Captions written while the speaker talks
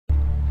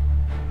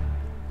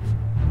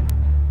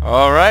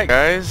Alright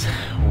guys,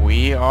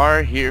 we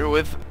are here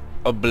with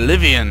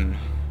Oblivion,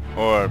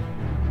 or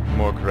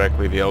more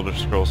correctly the Elder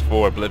Scrolls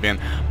 4 Oblivion,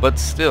 but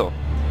still.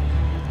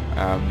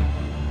 Let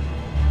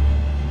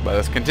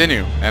us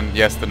continue. And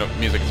yes, the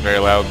music is very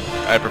loud.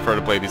 I prefer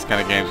to play these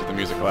kind of games with the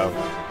music loud.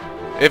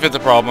 If it's a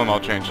problem, I'll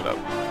change it up.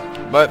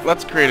 But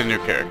let's create a new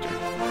character,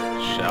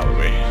 shall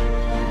we?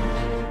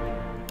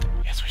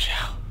 Yes, we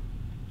shall.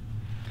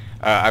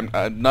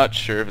 I'm not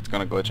sure if it's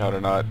going to glitch out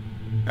or not.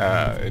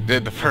 It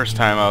did the first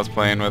time I was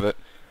playing with it,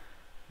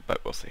 but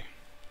we'll see.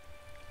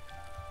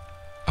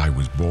 I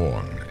was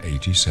born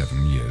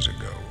 87 years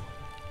ago.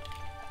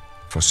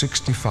 For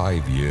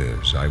 65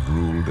 years I've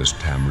ruled as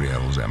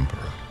Tamriel's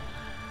emperor.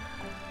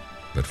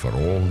 But for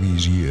all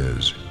these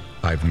years,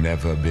 I've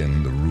never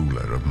been the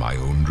ruler of my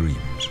own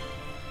dreams.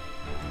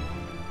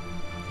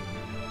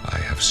 I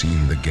have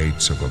seen the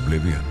gates of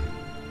Oblivion,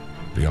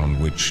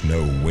 beyond which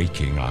no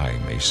waking eye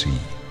may see.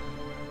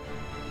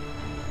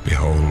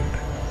 Behold,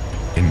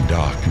 in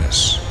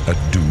darkness, a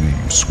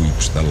doom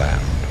sweeps the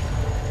land.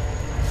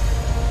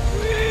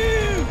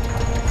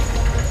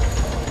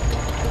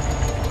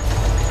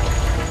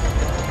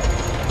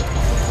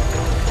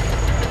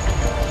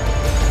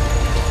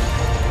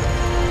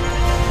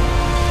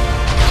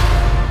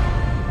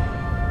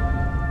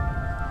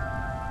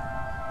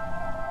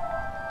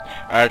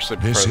 I actually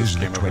prefer this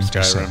game over Skyrim.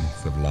 This is the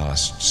 27th of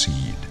last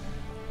seed,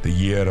 the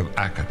year of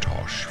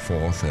Akatosh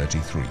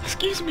 433.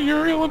 Excuse me,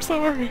 Uriel, I'm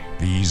sorry.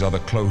 These are the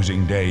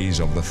closing days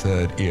of the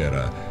Third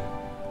Era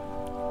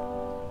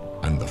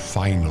and the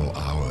final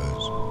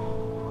hours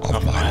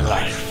of my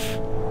life.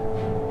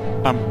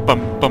 Bum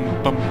bum bum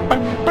bum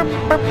bum bum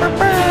bum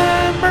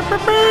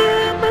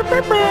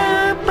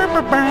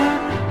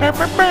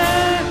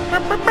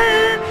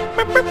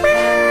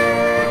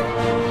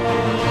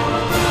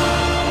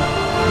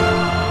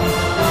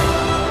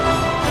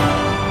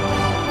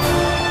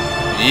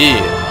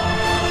yeah.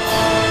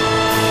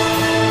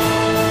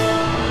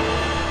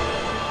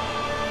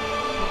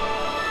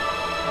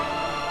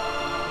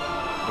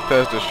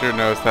 Bethesda sure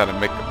knows how to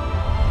make a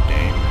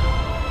game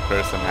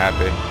person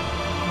happy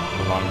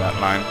along that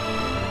line.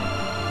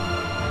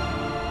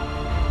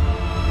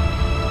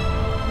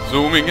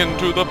 Zooming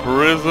into the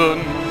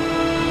prison,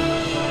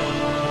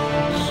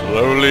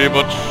 slowly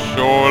but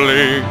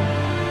surely.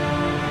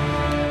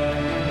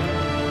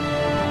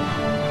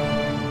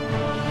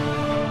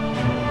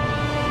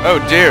 Oh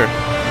dear!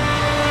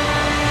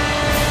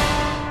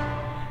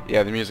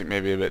 Yeah, the music may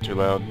be a bit too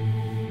loud.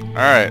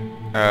 Alright,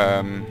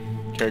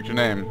 character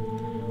name.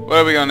 What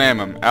are we gonna name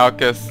him?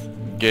 Alkas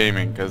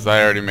Gaming, because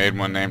I already made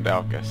one named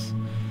Alkas.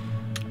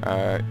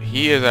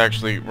 He is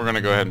actually, we're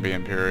gonna go ahead and be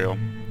Imperial.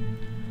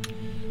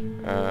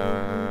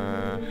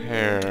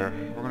 Hair,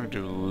 we're gonna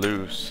do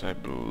loose, I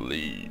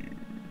believe.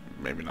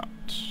 Maybe not.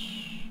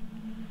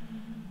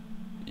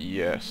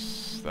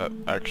 Yes, that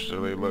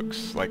actually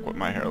looks like what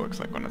my hair looks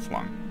like when it's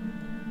long.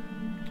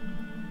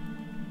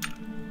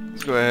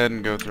 Let's go ahead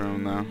and go through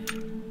them though.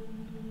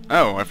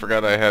 Oh, I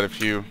forgot I had a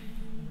few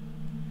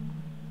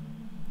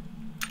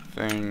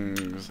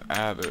things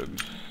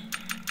added.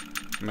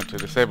 I meant to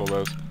disable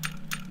those.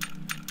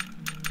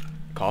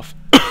 Cough.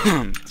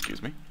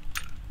 Excuse me.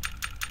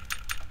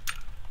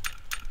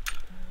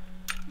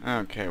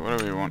 Okay, what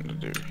do we want to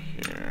do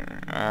here?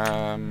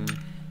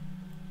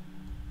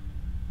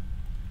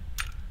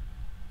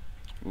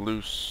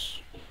 Loose.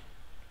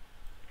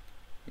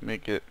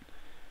 Make it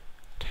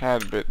a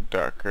tad bit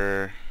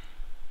darker.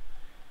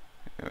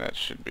 Yeah, that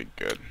should be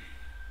good.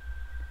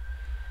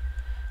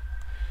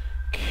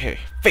 Okay,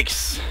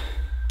 face.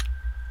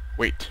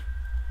 Wait.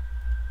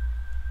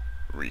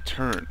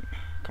 Return.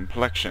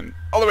 Complexion.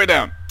 All the way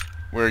down.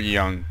 We're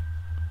young.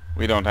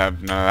 We don't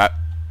have none of that.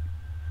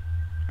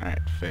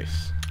 Alright,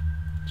 face.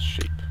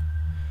 Shape.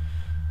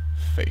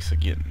 Face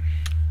again.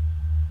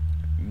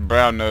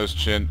 Brown nose,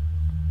 chin.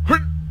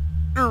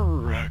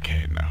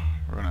 Okay, no.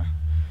 We're gonna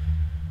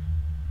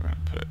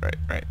put it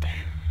right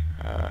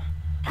there.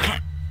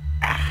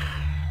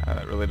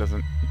 That really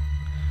doesn't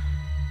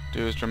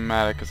do as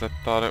dramatic as I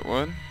thought it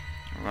would.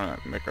 We're gonna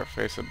make our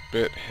face a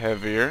bit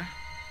heavier.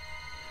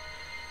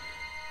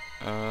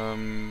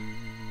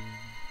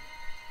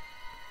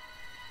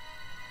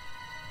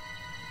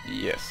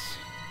 Yes.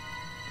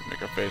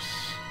 Make our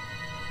face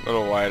a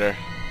little wider.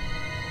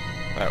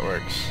 That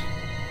works.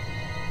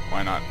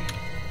 Why not?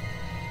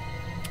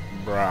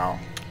 Brow.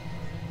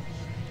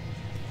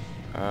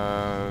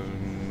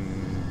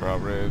 Brow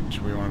ridge.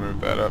 We want to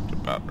move that up to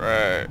about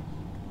right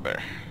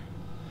there.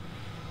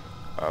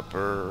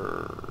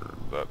 Upper.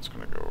 That's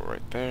gonna go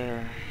right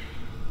there.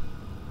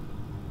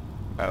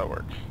 That'll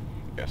work.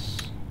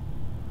 Yes.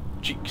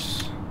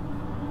 Cheeks.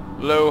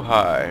 Low,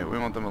 high. We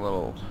want them a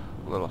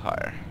little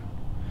higher.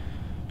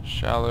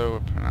 Shallow,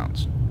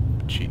 pronounced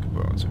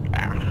cheekbones.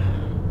 Ah.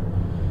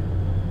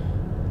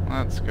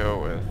 Let's go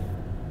with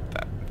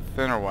that.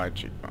 Thin or wide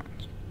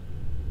cheekbones.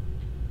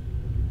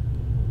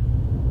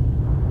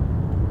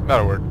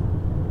 That'll work.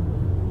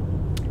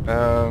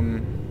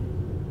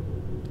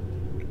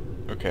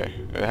 Okay,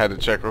 I had to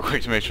check real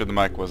quick to make sure the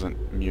mic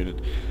wasn't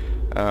muted.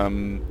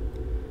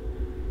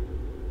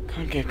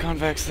 Concave,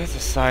 convex, that's a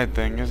side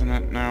thing, isn't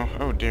it? No.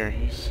 Oh dear,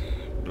 he's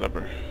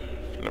blubber.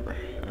 Flubber.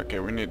 Okay,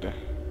 we need to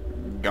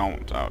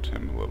gaunt out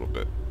him a little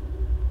bit.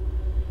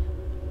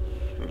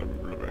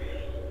 Flubber, blubber.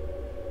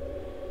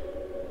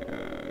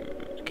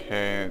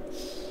 Okay,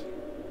 it's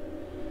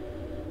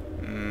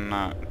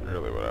not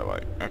really what I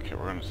like. Okay,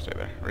 we're gonna stay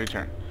there.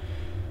 Return.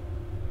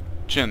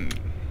 Chin.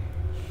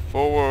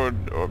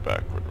 Forward or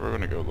backward? We're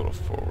gonna go a little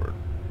forward.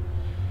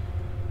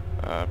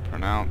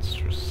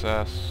 Pronounced,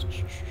 recessed.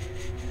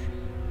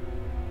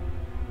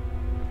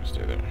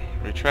 Stay there.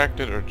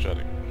 Retracted or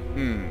jutting?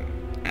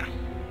 Yeah.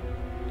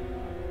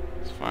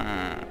 It's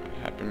fine.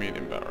 Happy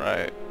medium about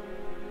right.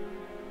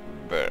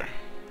 There.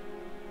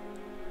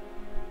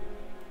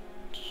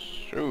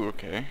 Ooh,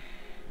 okay.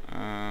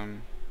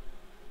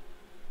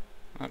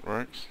 That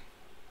works.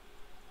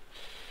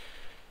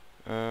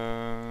 We're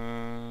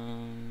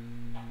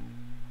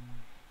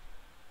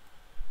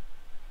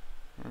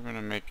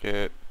gonna make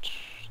it.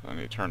 Let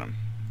me turn them.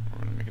 We're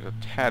gonna make it a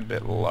tad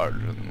bit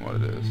larger than what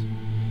it is.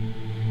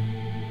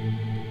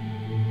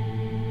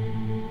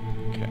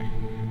 Okay.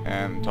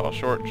 And tall,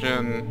 short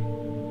chin.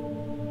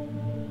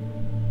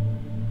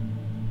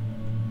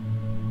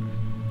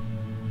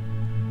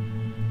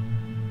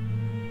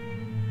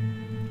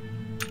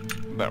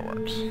 That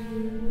works.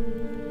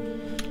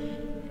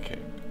 Okay,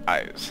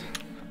 eyes.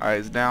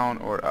 Eyes down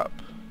or up.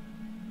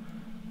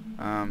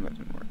 That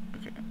didn't work.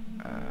 Okay.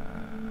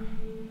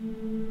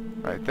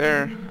 Right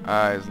there.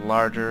 Eyes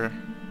larger.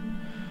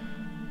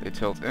 They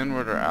tilt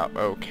inward or out.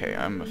 Okay,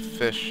 I'm a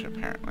fish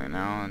apparently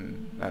now,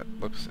 and that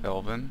looks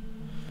elven.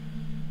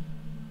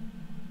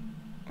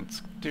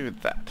 Let's do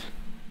that.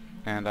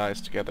 And eyes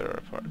together or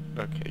apart.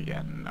 Okay,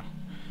 yeah, no.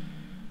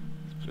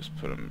 Let's just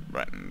put them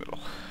right in the middle.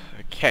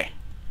 Okay.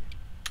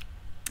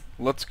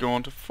 Let's go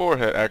on to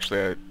forehead.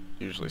 Actually, I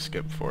usually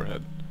skip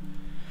forehead.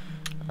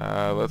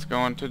 Let's go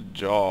on to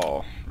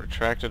jaw.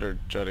 Retracted or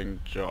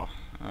jutting jaw.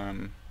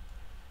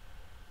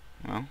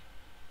 Well.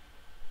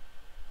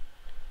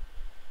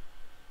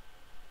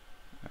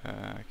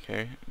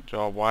 Okay.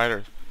 Jaw wide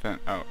or thin?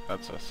 Oh,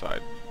 that's a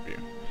side view.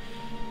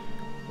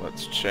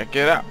 Let's check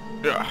it out.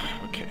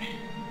 Okay.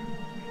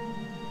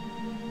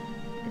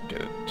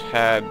 Get a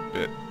tad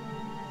bit.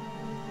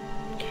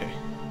 Okay.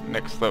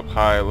 Neck slope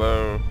high,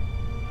 low.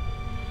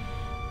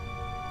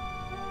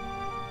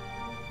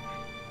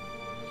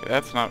 Okay,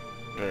 that's not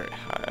very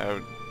high.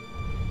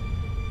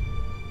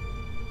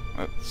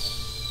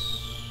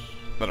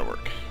 That'll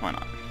work. Why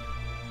not?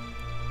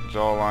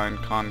 Jawline,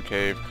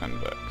 concave,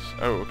 convex.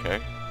 Oh,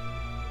 okay.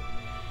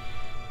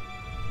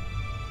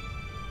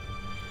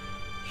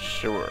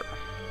 Sure.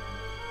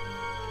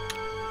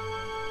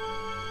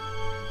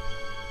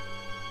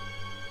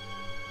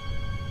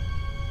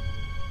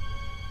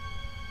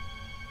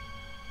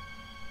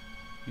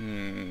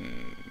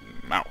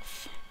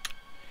 Mouth.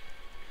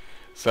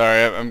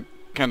 Sorry, I'm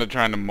kind of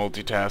trying to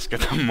multitask at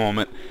the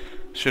moment.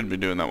 Shouldn't be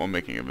doing that while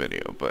making a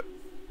video, but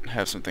I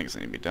have some things that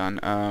need to be done.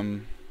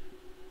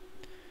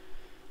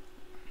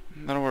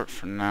 That'll work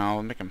for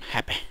now. Make him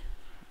happy.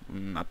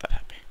 Not that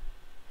happy.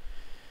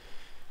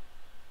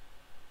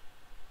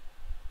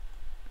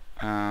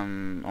 I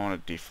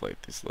want to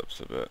deflate these lips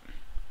a bit.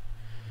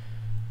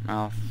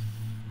 Mouth.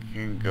 You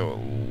can go.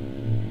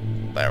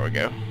 There we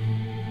go.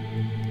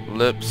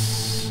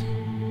 Lips.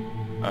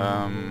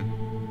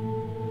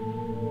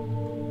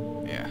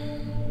 Yeah.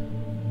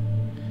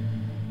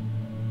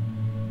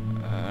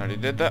 I already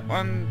did that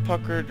one.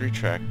 Puckered,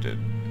 retracted.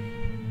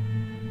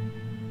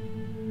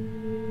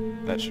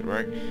 That should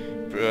work.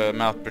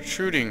 Mouth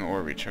protruding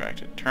or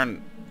retracted.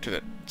 Turn to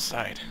the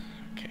side.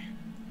 Okay,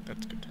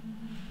 that's good.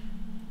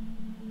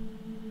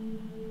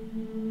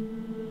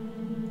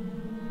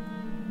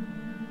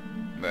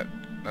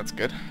 That's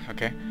good.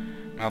 Okay.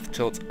 Mouth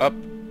tilts up,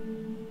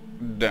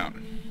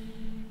 down.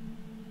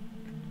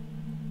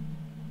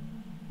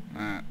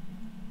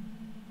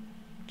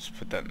 Just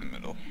put that in the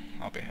middle.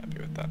 I'll be happy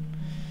with that.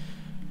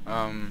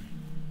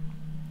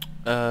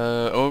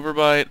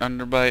 Overbite,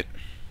 underbite.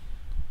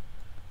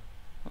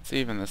 Let's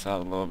even this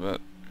out a little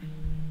bit.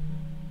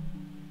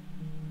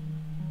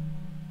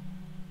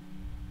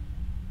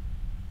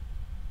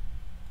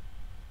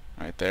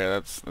 Right there,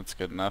 that's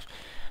good enough.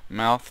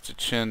 Mouth to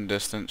chin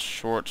distance,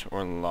 short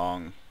or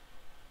long.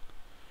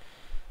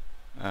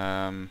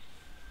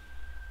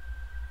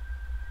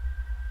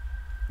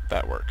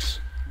 That works.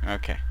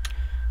 Okay.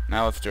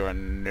 Now let's do our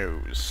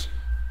nose.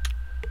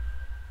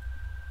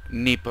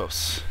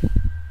 Nepos.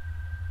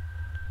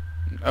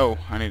 Oh,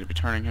 I need to be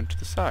turning him to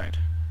the side.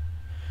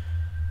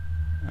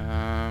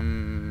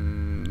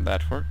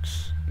 That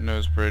works.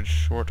 Nose bridge,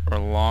 short or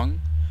long.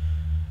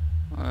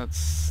 Let's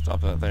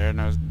stop that there.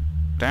 Nose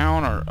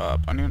down or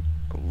up? I need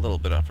a little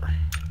bit upper.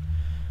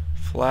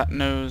 Flat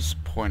nose,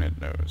 pointed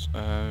nose.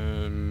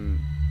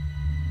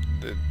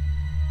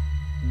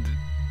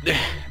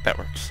 That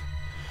works.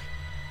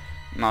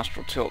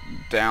 Nostril tilt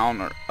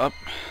down or up.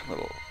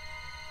 Little.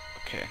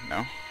 Okay,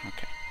 no.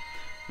 Okay.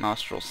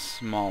 Nostrils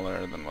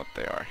smaller than what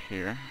they are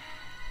here.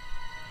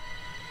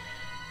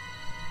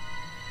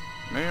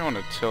 Maybe I want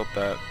to tilt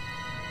that.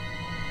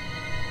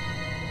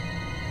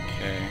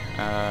 Okay,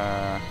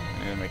 I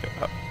need to make it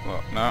up.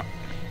 Well, no.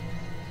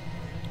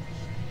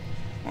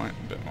 Point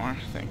a bit more,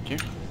 thank you.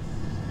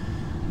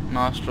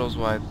 Nostrils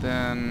wide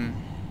then.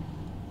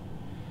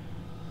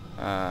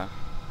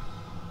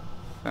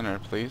 Thinner,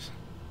 please.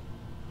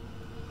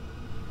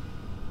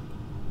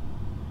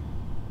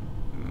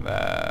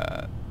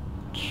 That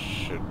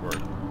should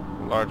work.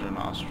 Larger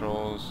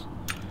nostrils,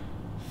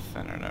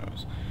 thinner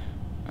nose.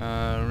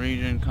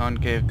 Region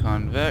concave,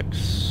 convex.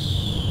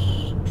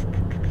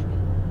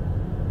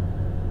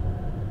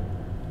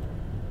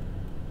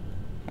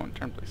 One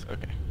turn, please.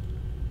 Okay.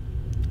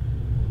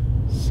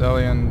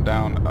 Celian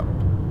down, up.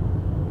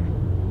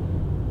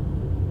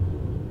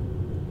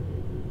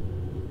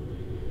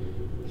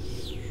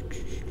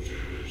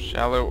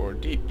 Shallow or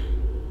deep.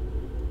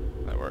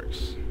 That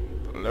works.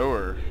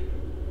 Lower.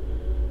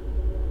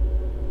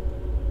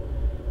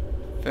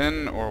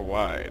 Thin or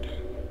wide.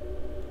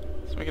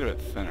 Let's make it a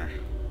bit thinner.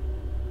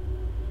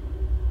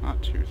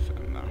 Not too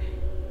thin though.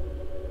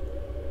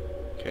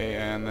 Okay,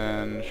 and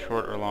then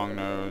short or long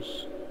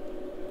nose.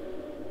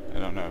 I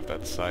don't know if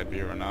that's side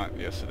view or not.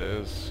 Yes, it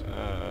is.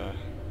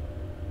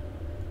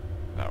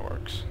 That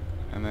works.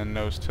 And then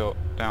nose tilt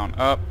down,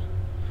 up.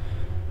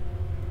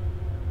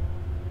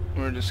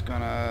 We're just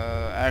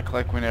gonna act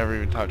like we never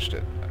even touched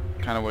it.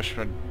 Kind of wish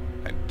I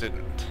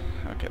didn't.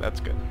 Okay, that's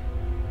good.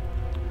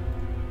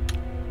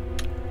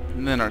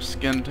 And then our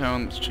skin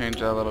tone, let's change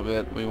that a little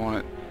bit. We want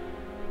it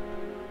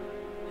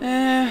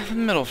the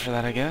middle for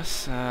that, I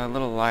guess. A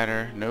little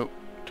lighter. Nope,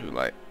 too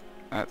light.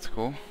 That's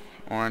cool.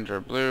 Orange or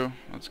blue.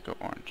 Let's go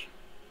orange.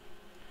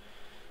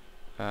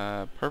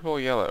 Purple,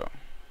 yellow.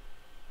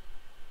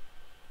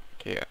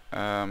 Okay,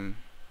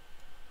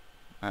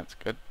 that's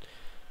good.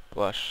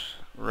 Blush,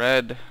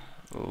 red,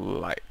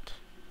 light.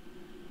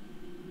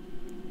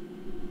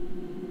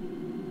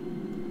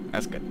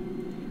 That's good.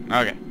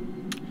 Okay.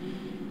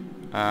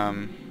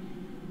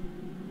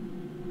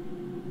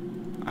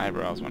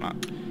 Eyebrows, why not?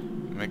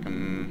 Make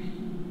them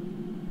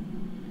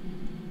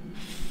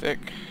thick.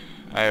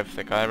 I have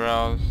thick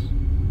eyebrows,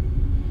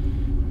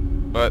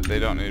 but they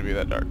don't need to be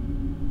that dark.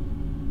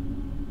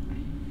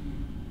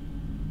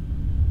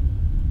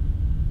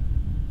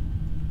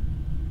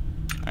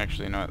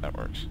 Actually, you know what? That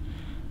works.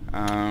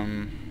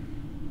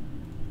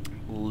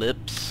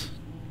 Lips.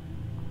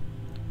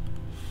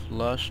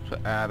 Flushed.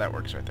 That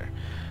works right there.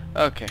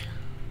 Okay.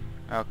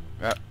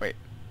 Wait.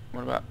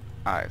 What about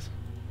eyes?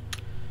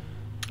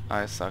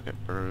 Eye socket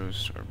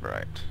bruised or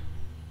bright.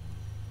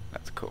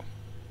 That's cool.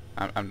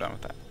 I'm done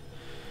with that.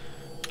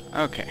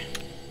 Okay.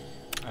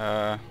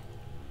 My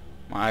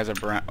eyes are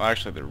brown. Well,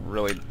 actually, they're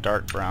really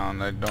dark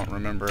brown. I don't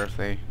remember if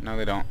they... No,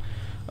 they don't.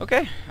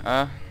 Okay.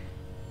 There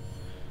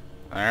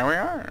we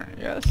are.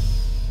 Yes.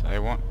 I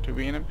want to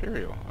be an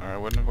Imperial, or I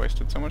wouldn't have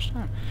wasted so much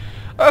time.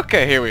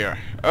 Okay, here we are.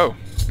 Oh,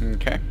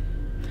 okay.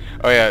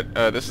 Oh yeah,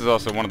 this is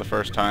also one of the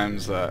first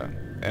times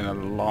in a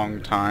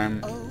long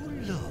time. Oh,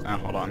 look.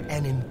 Hold on.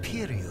 An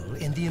Imperial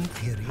in the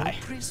Imperial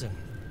prison.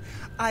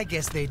 I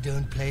guess they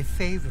don't play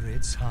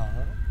favorites, huh?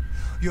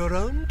 Your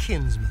own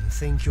kinsmen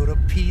think you're a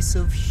piece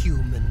of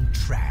human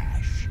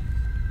trash.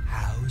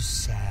 How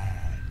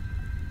sad.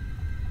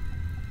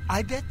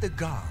 I bet the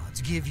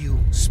guards give you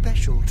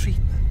special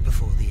treatment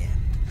before the end.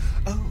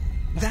 Oh,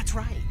 that's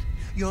right.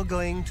 You're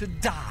going to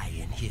die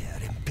in here,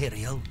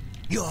 Imperial.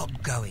 You're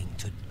going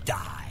to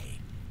die.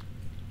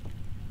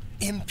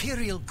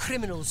 Imperial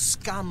criminal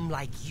scum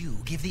like you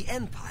give the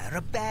Empire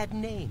a bad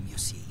name, you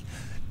see.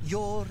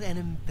 You're an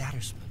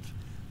embarrassment.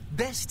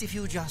 Best if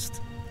you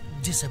just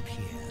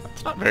disappear.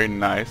 That's not very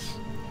nice.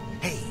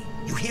 Hey,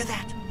 you hear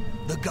that?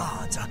 The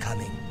guards are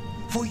coming.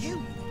 For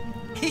you.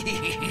 Do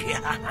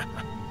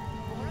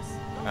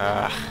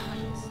I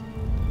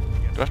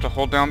have to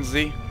hold down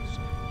Z?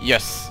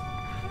 Yes.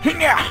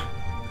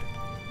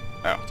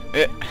 Oh.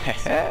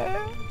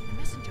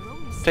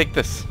 Take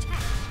this.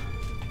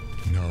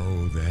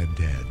 No, they're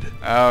dead.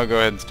 Oh, go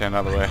ahead and stand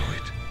out of the way. I know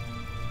it.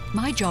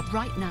 My job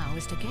right now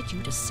is to get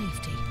you to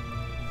safety.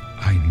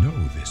 I know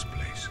this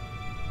place.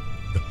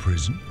 The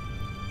prison?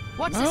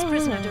 What's this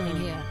prisoner doing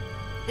here?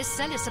 This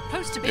cell is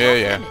supposed to be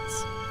Yeah. off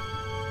limits.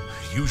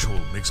 Usual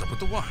mix-up with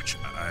the watch.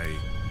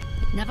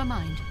 Never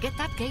mind. Get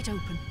that gate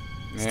open.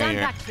 Yeah, Stand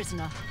yeah. back,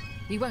 prisoner.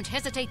 We won't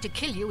hesitate to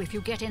kill you if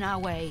you get in our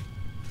way.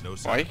 No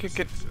Why you could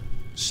get...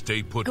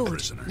 Stay put, Good.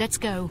 prisoner. Let's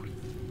go.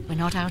 We're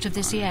not out of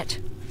this yet.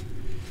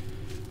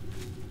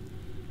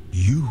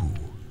 You.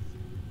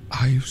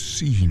 I've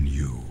seen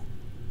you.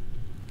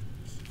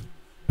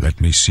 Let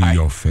me see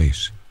your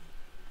face.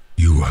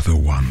 You are the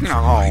one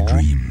from my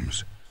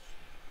dreams.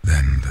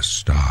 Then the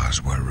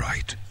stars were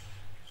right.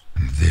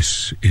 And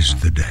this is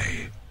the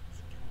day.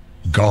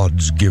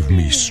 Gods give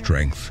me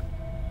strength.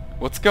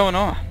 What's going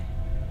on?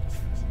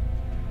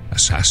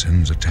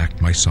 Assassins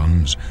attacked my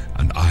sons,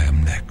 and I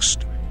am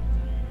next.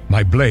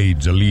 My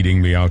blades are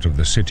leading me out of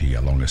the city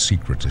along a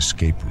secret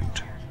escape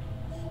route.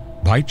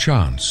 By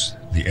chance,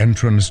 the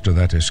entrance to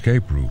that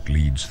escape route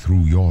leads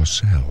through your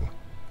cell.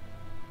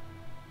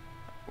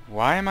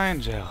 Why am I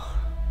in jail?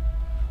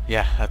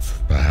 Yeah, that's...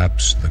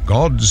 Perhaps the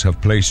gods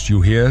have placed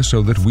you here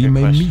so that we good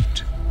may question.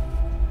 meet.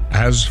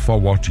 As for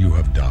what you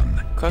have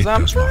done, 'Cause it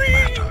I'm does not free.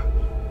 matter.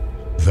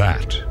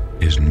 That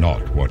is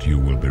not what you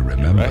will be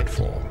remembered Right.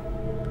 for.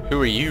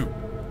 Who are you?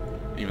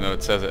 Even though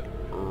it says it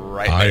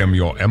right I there. am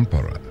your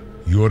emperor,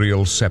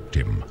 Uriel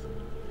Septim.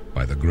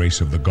 By the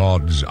grace of the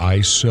gods,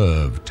 I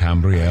serve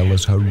Tamriel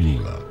as her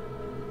ruler.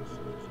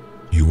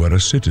 You are a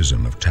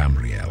citizen of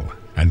Tamriel,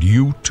 and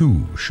you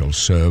too shall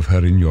serve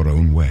her in your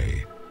own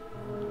way.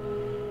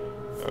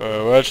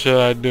 What should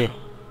I do?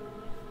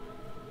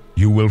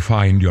 You will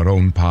find your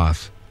own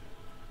path.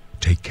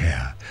 Take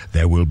care.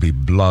 There will be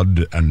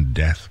blood and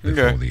death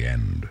before Okay. the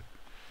end.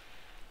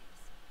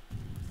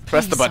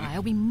 Press the Please, button.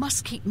 Sire, we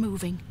must keep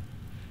moving.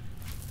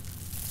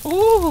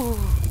 Ooh.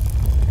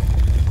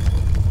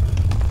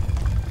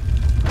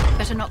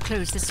 Better not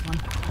close this one.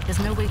 There's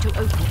no way to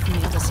open it from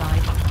the other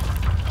side.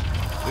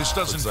 This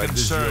doesn't Looks like this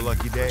is your concern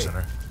lucky you, day.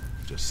 prisoner.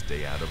 Just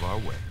stay out of our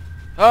way.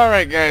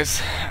 Alright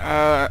guys,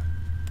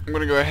 I'm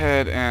gonna go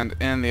ahead and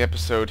end the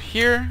episode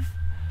here.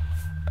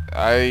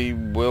 I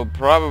will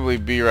probably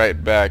be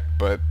right back,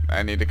 but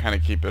I need to kind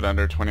of keep it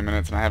under 20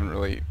 minutes, and I haven't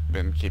really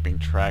been keeping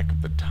track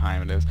of the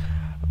time it is.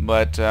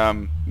 But,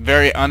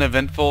 very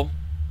uneventful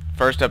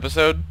first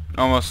episode.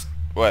 Almost,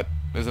 what,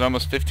 is it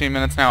almost 15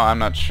 minutes now? I'm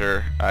not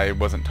sure. I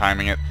wasn't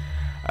timing it.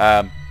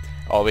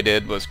 All we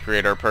did was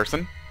create our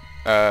person.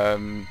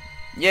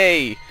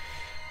 Yay!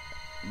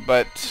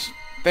 But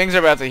things are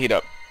about to heat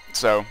up,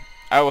 so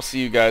I will see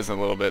you guys in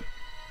a little bit.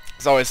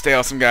 As always, stay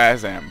awesome,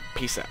 guys, and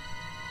peace out.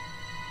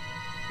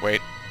 Wait.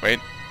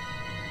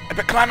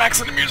 Epic climax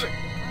in the music!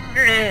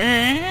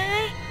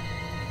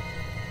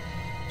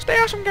 Stay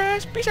awesome,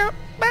 guys. Peace out.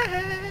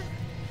 Bye!